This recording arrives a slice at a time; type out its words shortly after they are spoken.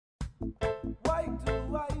Why do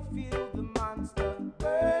I feel the monster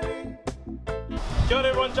burning? Kia ora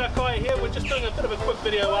everyone, Jahkaya here. We're just doing a bit of a quick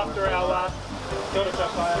video after our Kia ora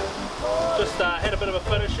Jahkaya. Just had a bit of a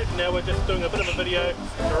photo shoot, and now we're just doing a bit of a video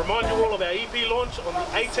to remind you all of our EP launch on the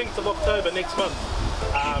 18th of October next month.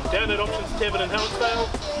 Download options tab in Helensdale.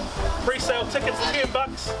 Pre-sale tickets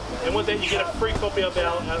 $10, and with that you get a free copy of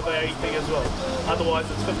our EP as well. Otherwise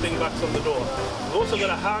it's $15 on the door. We've also got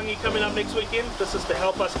a Hangi coming up next weekend. This is to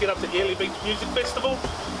help us get up to Airlie Beach Music Festival,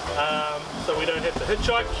 so we don't have to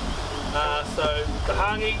hitchhike. So the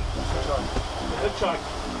Hangi, the hitchhike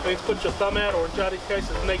means put your thumb out, or in Jari's case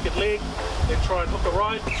his naked leg, and try and hook a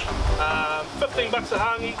ride. $15 a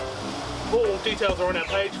Hangi. All details are on our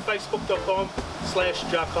page,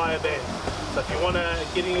 facebook.com/Jahkaya band. So if you want to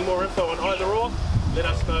get any more info on either or, let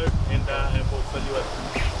us know, and we'll fill you in.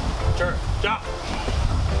 Sure. Jah!